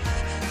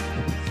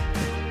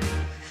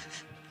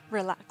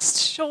 Relaxed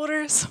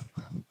shoulders.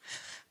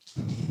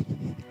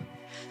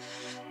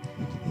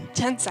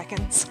 10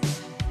 seconds.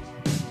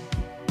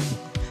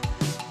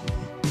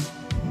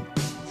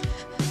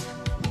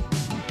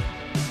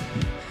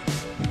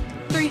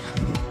 3,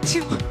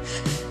 2.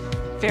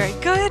 Very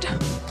good.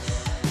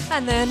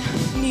 And then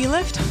knee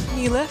lift,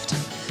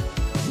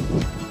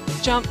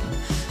 jump,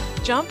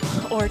 jump,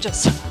 or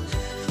just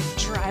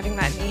driving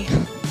that knee,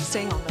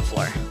 staying on the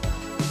floor.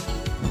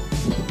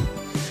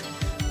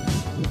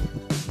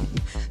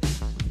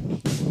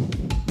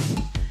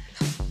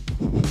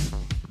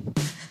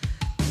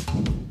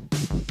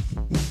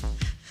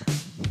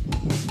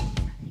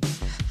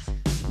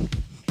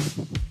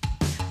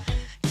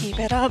 Keep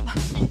it up.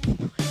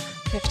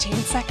 15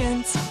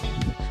 seconds.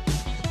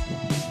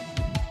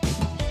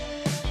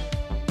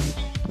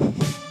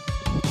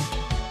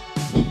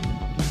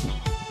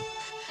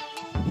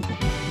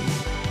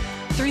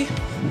 3,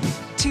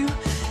 2,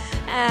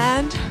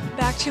 and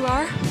back to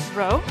our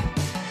row.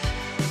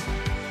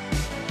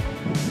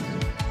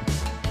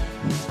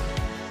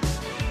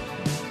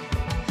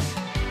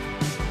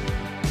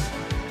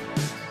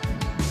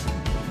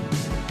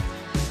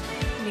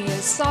 Knee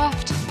is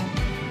soft.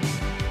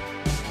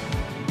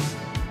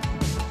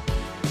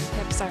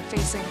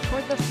 facing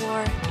toward the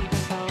floor, even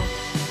though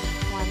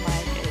one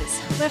leg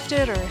is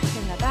lifted or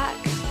in the back.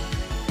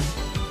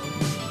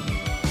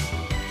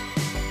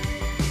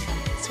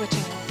 Switching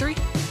in 3,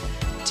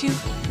 2,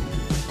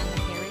 and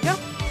here we go.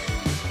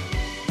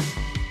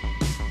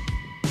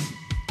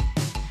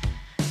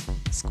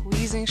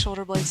 Squeezing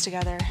shoulder blades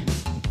together.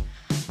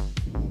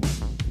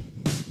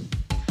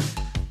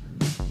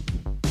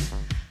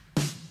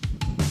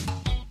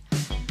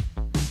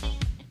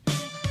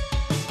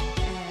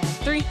 And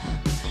 3,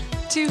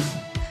 2,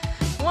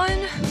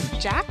 1,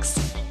 jacks.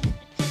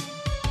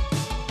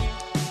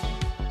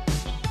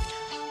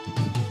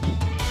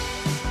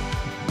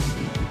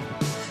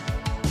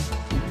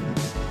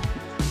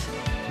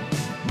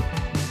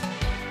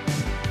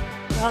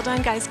 Well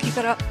done, guys. Keep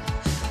it up.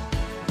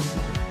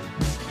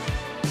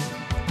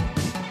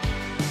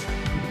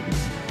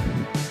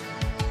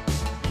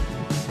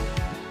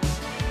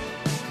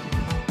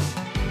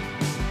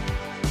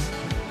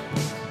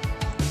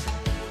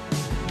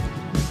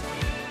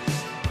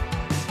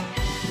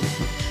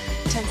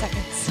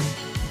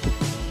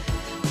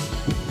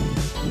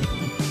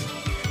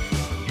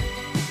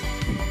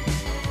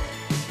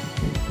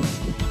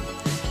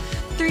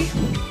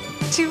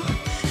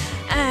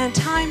 And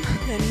time,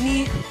 then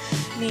knee,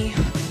 knee.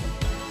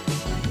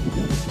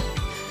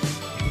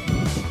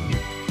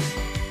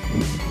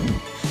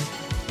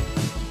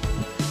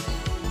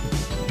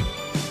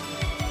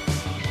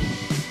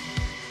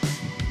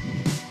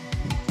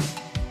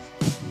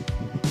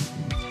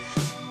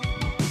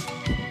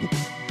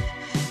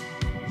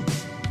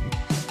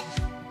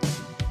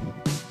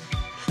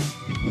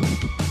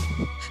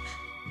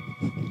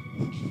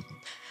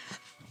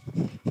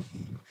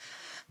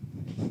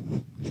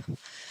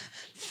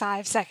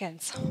 Five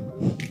seconds.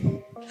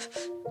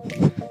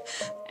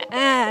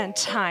 And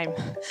time.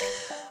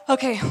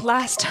 Okay,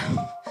 last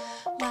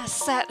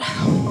set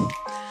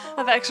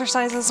of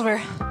exercises.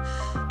 We're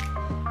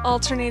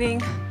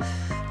alternating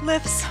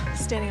lifts,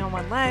 standing on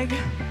one leg.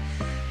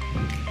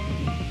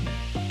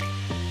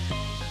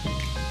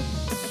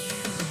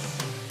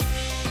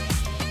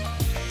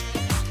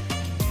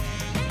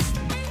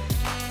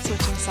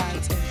 Switching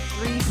sides in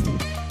 3,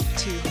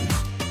 2,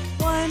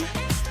 1.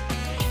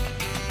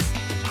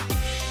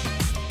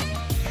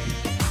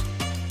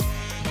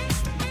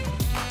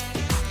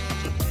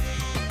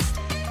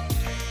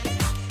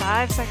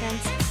 Five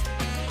seconds.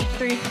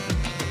 3,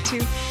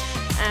 2,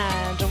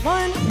 and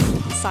 1.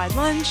 Side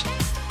lunge,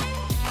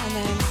 and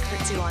then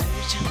curtsy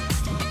lunge.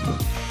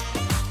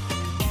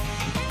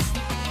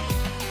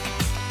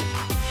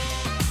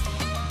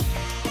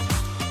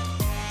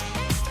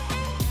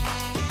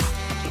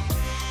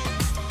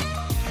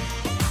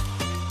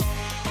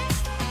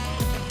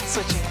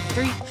 Switching.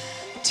 3,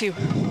 2,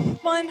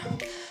 1.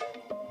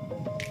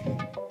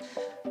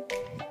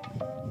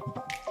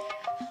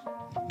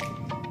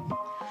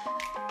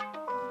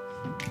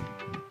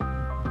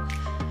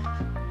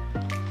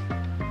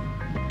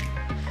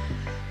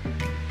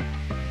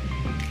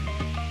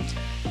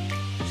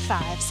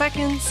 Five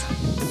seconds.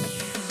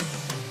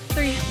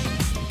 3,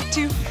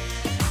 2,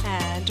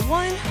 and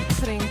 1.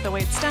 Putting the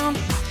weights down.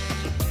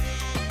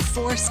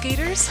 4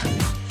 skaters,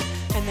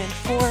 and then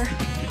 4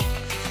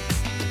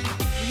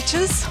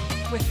 reaches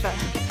with the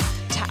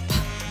tap.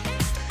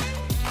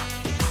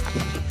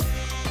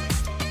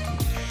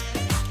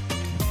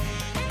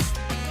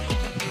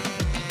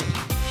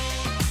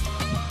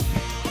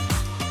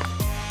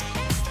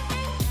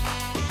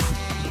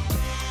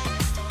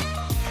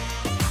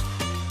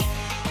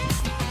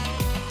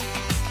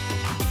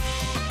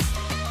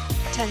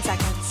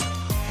 Seconds.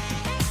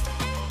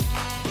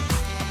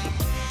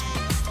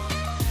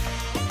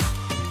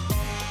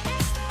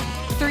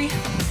 3,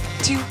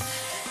 2,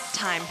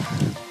 time.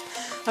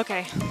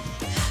 Okay,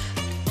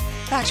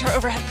 back to our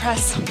overhead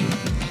press.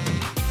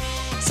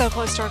 So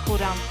close to our cool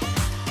down.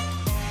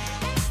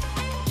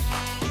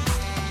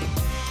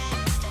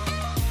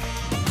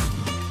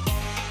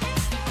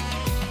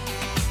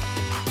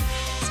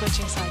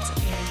 Switching sides in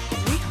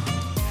 3,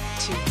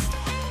 2,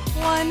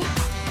 1.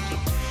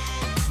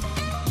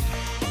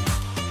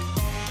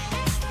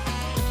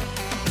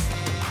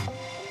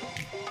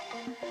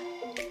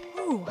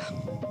 Ooh.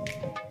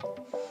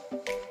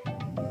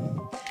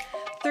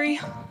 3,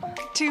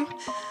 2,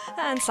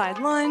 and side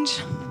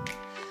lunge,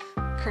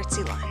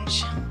 curtsy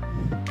lunge.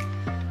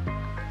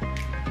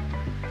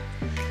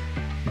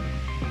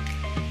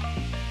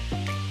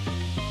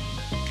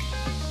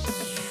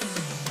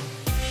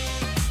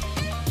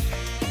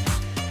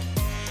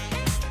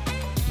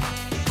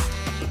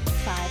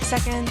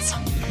 Seconds.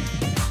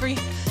 3,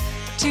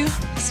 2,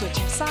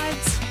 switching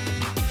sides.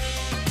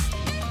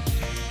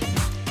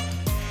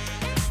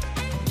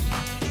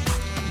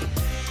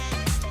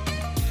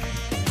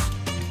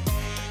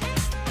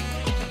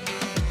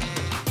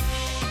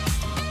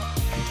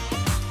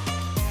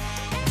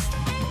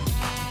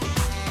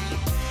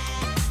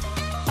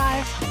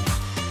 Five,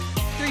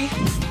 3,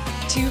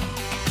 2,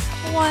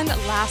 1.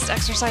 Last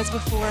exercise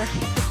before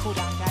the cool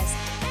down, guys.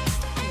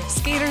 We have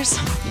skaters.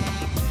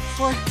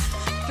 4,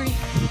 3,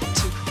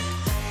 2,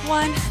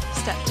 1.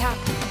 Step tap.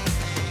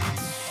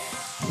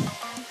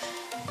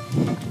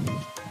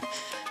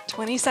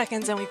 20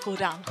 seconds and we cool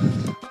down.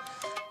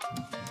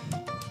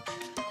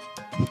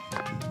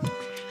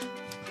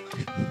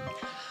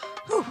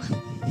 Whew.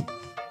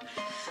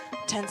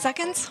 10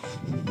 seconds.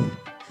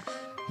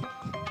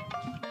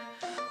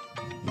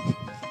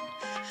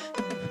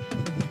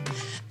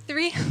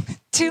 3,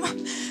 2,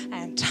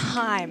 and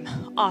time.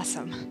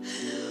 Awesome.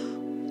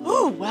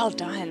 Ooh, well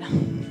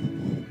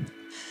done.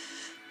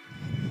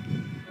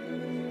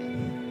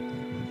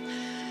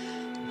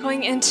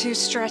 Going into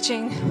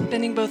stretching,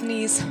 bending both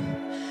knees,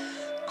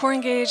 core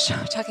engaged,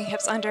 tucking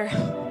hips under,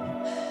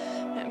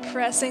 and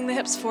pressing the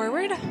hips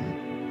forward.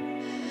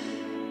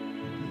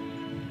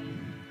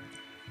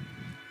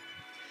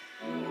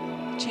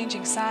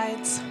 Changing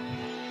sides.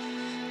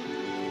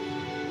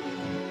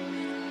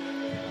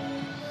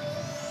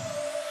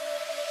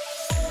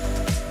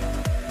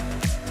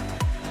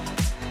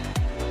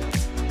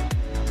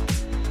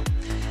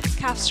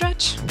 Calf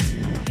stretch,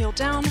 heel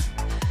down,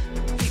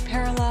 feet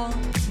parallel.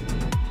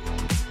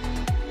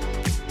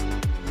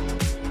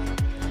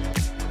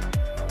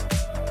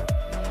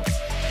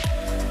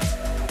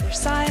 Other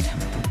side.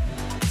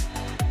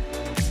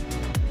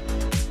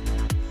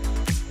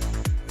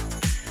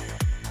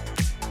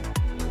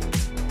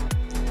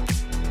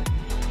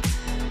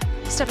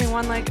 Stepping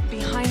one leg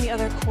behind the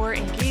other, core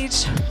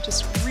engaged,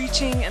 just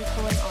reaching and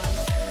pulling on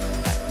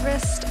that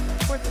wrist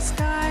toward the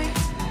sky.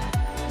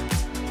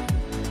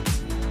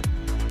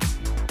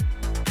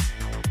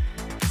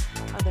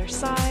 Other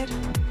side.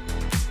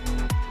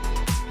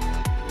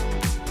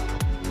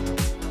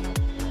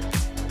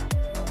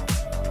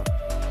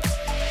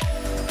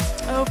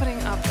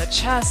 Opening up the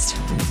chest,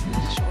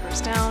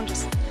 shoulders down,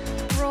 just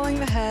rolling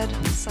the head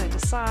side to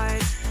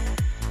side.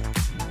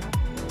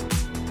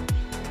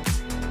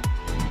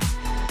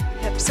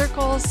 Hip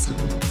circles,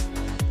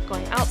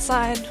 going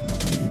outside,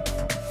 and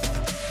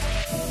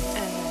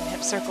then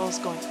hip circles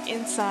going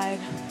inside.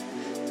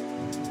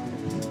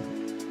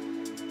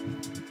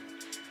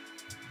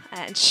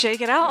 And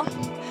shake it out,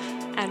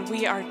 and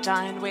we are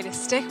done. Way to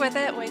stick with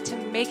it, way to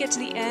make it to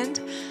the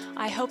end.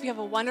 I hope you have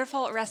a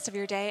wonderful rest of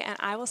your day, and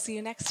I will see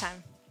you next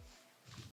time.